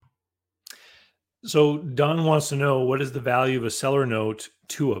So Don wants to know, what is the value of a seller note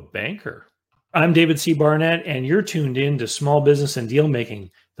to a banker? I'm David C. Barnett, and you're tuned in to Small Business and Deal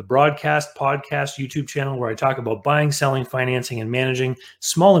Making, the broadcast, podcast, YouTube channel where I talk about buying, selling, financing, and managing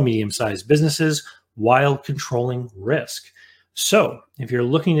small and medium-sized businesses while controlling risk. So if you're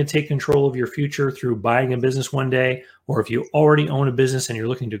looking to take control of your future through buying a business one day, or if you already own a business and you're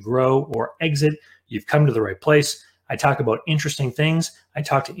looking to grow or exit, you've come to the right place. I talk about interesting things, I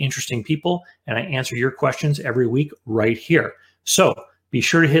talk to interesting people, and I answer your questions every week right here. So be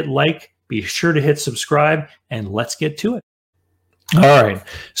sure to hit like, be sure to hit subscribe, and let's get to it. All right.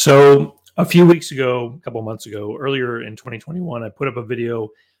 So a few weeks ago, a couple months ago, earlier in 2021, I put up a video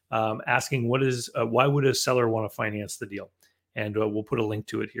asking why would a seller want to finance the deal? And we'll put a link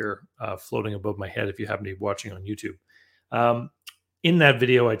to it here floating above my head if you happen to be watching on YouTube. In that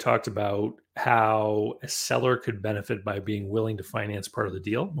video, I talked about how a seller could benefit by being willing to finance part of the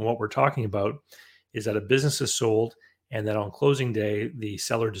deal. And what we're talking about is that a business is sold and that on closing day, the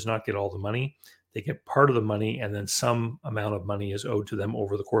seller does not get all the money. They get part of the money, and then some amount of money is owed to them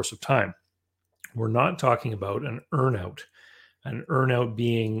over the course of time. We're not talking about an earnout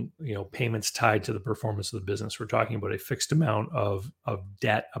being, payments tied to the performance of the business. We're talking about a fixed amount of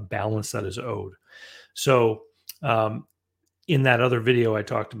debt, a balance that is owed. So, in that other video, I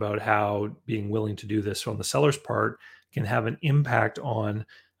talked about how being willing to do this on the seller's part can have an impact on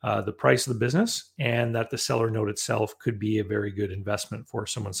the price of the business, and that the seller note itself could be a very good investment for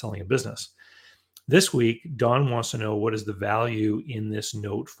someone selling a business. This week, Don wants to know, what is the value in this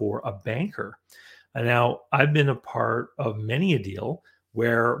note for a banker? And now, I've been a part of many a deal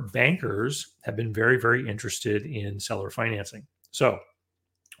where bankers have been very, very interested in seller financing. So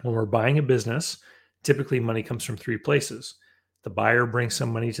when we're buying a business, typically money comes from three places. The buyer brings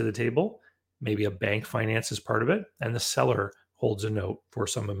some money to the table, maybe a bank finances part of it, and the seller holds a note for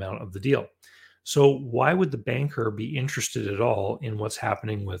some amount of the deal. So why would the banker be interested at all in what's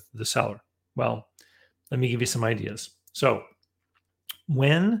happening with the seller? Well, let me give you some ideas. So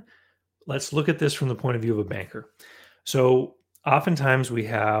let's look at this from the point of view of a banker. So oftentimes we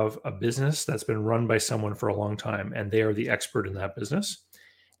have a business that's been run by someone for a long time, and they are the expert in that business.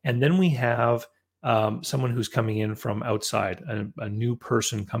 And then we have someone who's coming in from outside. A new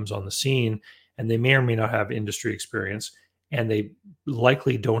person comes on the scene, and they may or may not have industry experience, and they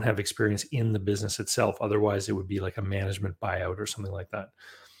likely don't have experience in the business itself. Otherwise, it would be like a management buyout or something like that.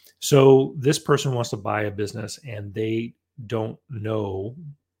 So this person wants to buy a business, and they don't know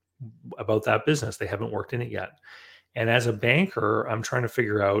about that business. They haven't worked in it yet. And as a banker, I'm trying to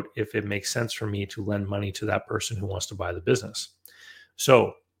figure out if it makes sense for me to lend money to that person who wants to buy the business.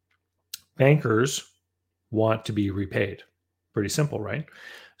 So bankers want to be repaid. Pretty simple, right?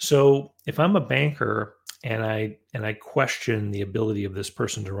 So if I'm a banker and I question the ability of this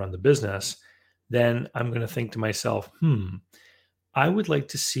person to run the business, then I'm going to think to myself, I would like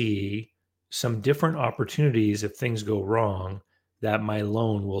to see some different opportunities if things go wrong that my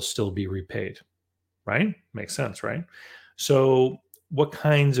loan will still be repaid, right? Makes sense, right? So what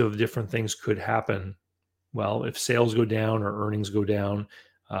kinds of different things could happen? Well, if sales go down or earnings go down,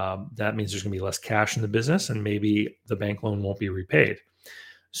 that means there's going to be less cash in the business, and maybe the bank loan won't be repaid.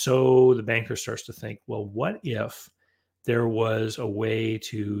 So the banker starts to think, well, what if there was a way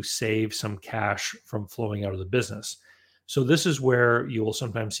to save some cash from flowing out of the business? So this is where you will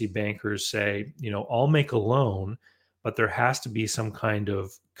sometimes see bankers say, I'll make a loan, but there has to be some kind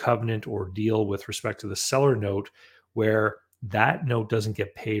of covenant or deal with respect to the seller note where that note doesn't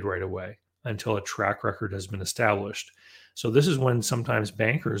get paid right away until a track record has been established. So this is when sometimes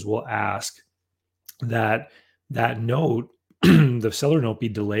bankers will ask that note, the seller note, be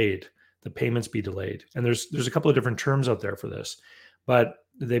delayed, the payments be delayed. And there's a couple of different terms out there for this, but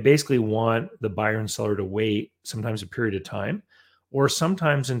they basically want the buyer and seller to wait sometimes a period of time, or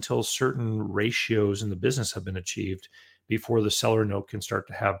sometimes until certain ratios in the business have been achieved before the seller note can start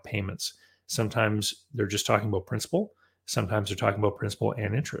to have payments. Sometimes they're just talking about principal. Sometimes they're talking about principal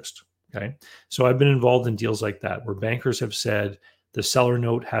and interest. Okay. So I've been involved in deals like that where bankers have said the seller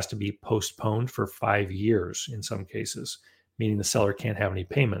note has to be postponed for 5 years in some cases, meaning the seller can't have any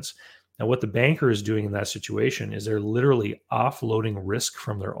payments. Now, what the banker is doing in that situation is they're literally offloading risk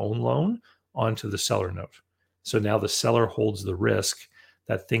from their own loan onto the seller note. So now the seller holds the risk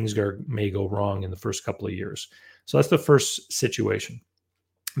that things may go wrong in the first couple of years. So that's the first situation.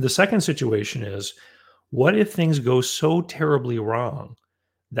 The second situation is, what if things go so terribly wrong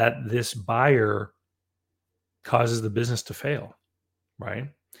that this buyer causes the business to fail, right?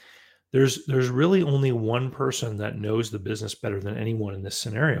 There's really only one person that knows the business better than anyone in this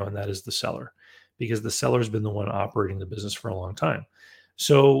scenario, and that is the seller, because the seller's been the one operating the business for a long time.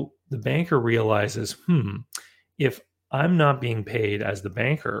 So the banker realizes, if I'm not being paid as the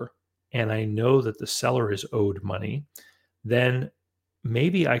banker and I know that the seller is owed money, then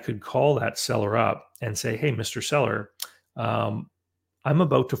maybe I could call that seller up and say, hey, Mr. Seller, um, I'm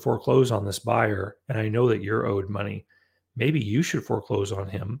about to foreclose on this buyer and I know that you're owed money. Maybe you should foreclose on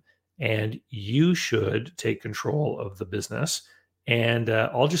him and you should take control of the business and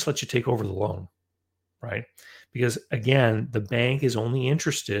I'll just let you take over the loan, right? Because again, the bank is only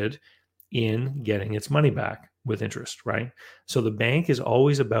interested in getting its money back with interest, right? So the bank is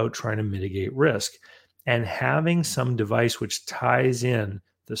always about trying to mitigate risk, and having some device which ties in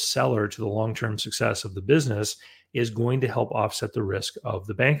the seller to the long-term success of the business is going to help offset the risk of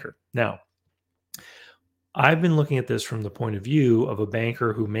the banker. Now, I've been looking at this from the point of view of a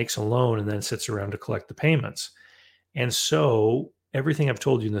banker who makes a loan and then sits around to collect the payments. And so everything I've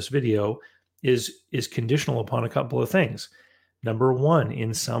told you in this video is conditional upon a couple of things. Number one,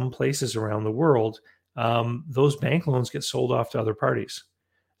 in some places around the world, those bank loans get sold off to other parties.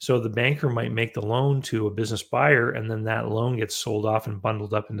 So the banker might make the loan to a business buyer, and then that loan gets sold off and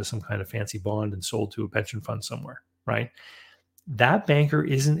bundled up into some kind of fancy bond and sold to a pension fund somewhere, right? That banker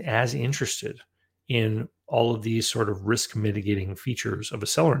isn't as interested in all of these sort of risk mitigating features of a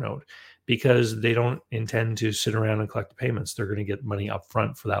seller note because they don't intend to sit around and collect the payments. They're going to get money up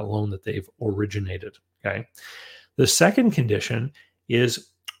front for that loan that they've originated. Okay. The second condition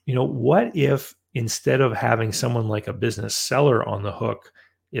is, what if instead of having someone like a business seller on the hook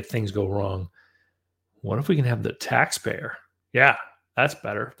if things go wrong, what if we can have the taxpayer? Yeah, that's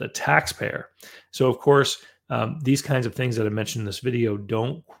better. The taxpayer. So, of course, these kinds of things that I mentioned in this video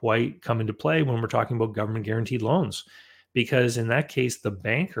don't quite come into play when we're talking about government guaranteed loans, because in that case, the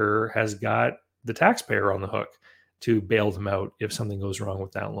banker has got the taxpayer on the hook to bail them out if something goes wrong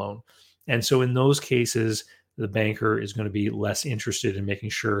with that loan. And so in those cases, the banker is going to be less interested in making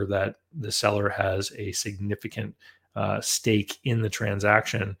sure that the seller has a significant stake in the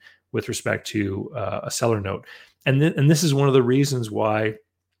transaction with respect to a seller note. And this is one of the reasons why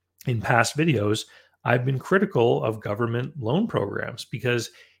in past videos, I've been critical of government loan programs,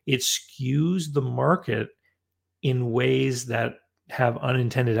 because it skews the market in ways that have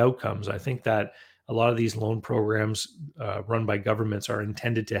unintended outcomes. I think that a lot of these loan programs run by governments are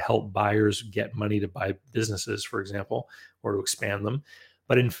intended to help buyers get money to buy businesses, for example, or to expand them.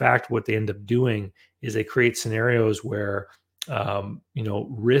 But in fact, what they end up doing is they create scenarios where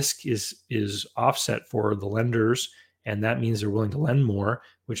risk is offset for the lenders, and that means they're willing to lend more,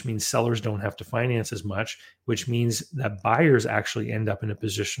 which means sellers don't have to finance as much, which means that buyers actually end up in a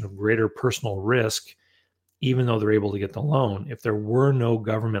position of greater personal risk, even though they're able to get the loan. If there were no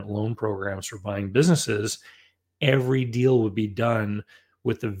government loan programs for buying businesses, every deal would be done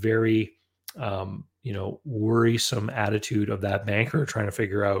with the very, worrisome attitude of that banker trying to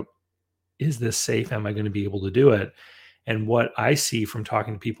figure out, is this safe? Am I going to be able to do it? And what I see from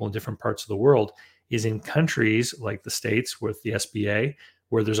talking to people in different parts of the world is in countries like the States with the SBA,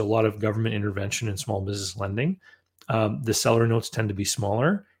 where there's a lot of government intervention in small business lending, the seller notes tend to be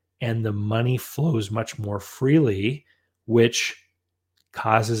smaller and the money flows much more freely, which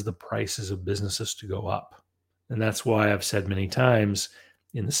causes the prices of businesses to go up. And that's why I've said many times,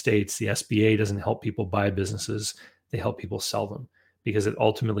 in the States, the SBA doesn't help people buy businesses, they help people sell them, because it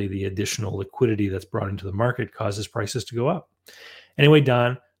ultimately the additional liquidity that's brought into the market causes prices to go up. Anyway,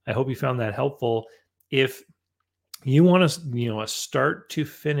 Don, I hope you found that helpful. If you want a start to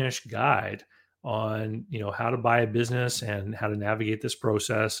finish guide on how to buy a business and how to navigate this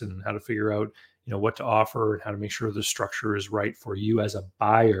process and how to figure out what to offer and how to make sure the structure is right for you as a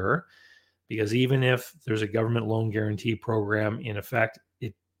buyer, because even if there's a government loan guarantee program in effect,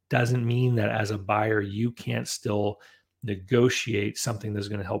 it doesn't mean that as a buyer you can't still negotiate something that's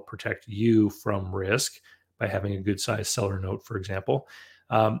going to help protect you from risk by having a good sized seller note, for example.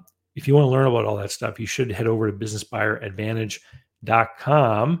 If you want to learn about all that stuff, you should head over to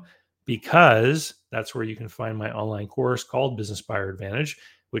businessbuyeradvantage.com, because that's where you can find my online course called Business Buyer Advantage,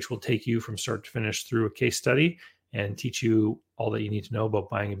 which will take you from start to finish through a case study and teach you all that you need to know about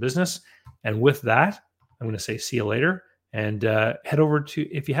buying a business. And with that, I'm going to say see you later. And head over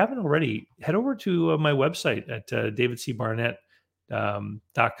to, if you haven't already, head over to my website at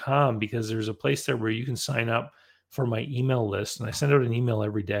davidcbarnett.com, because there's a place there where you can sign up for my email list. And I send out an email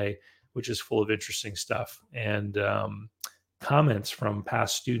every day, which is full of interesting stuff and comments from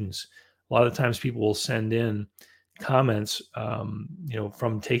past students. A lot of times people will send in comments,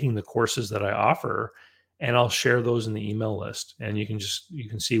 from taking the courses that I offer, and I'll share those in the email list. And you can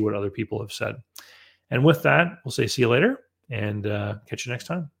see what other people have said. And with that, we'll say see you later and catch you next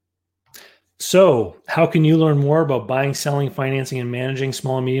time. So, how can you learn more about buying, selling, financing, and managing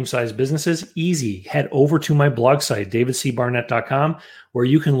small and medium-sized businesses? Easy. Head over to my blog site, davidcbarnett.com, where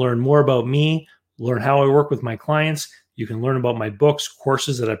you can learn more about me, learn how I work with my clients. You can learn about my books,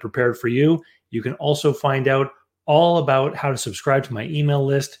 courses that I prepared for you. You can also find out all about how to subscribe to my email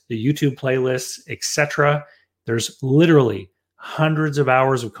list, the YouTube playlists, etc. There's literally hundreds of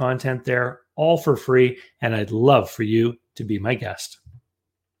hours of content there, all for free, and I'd love for you to be my guest.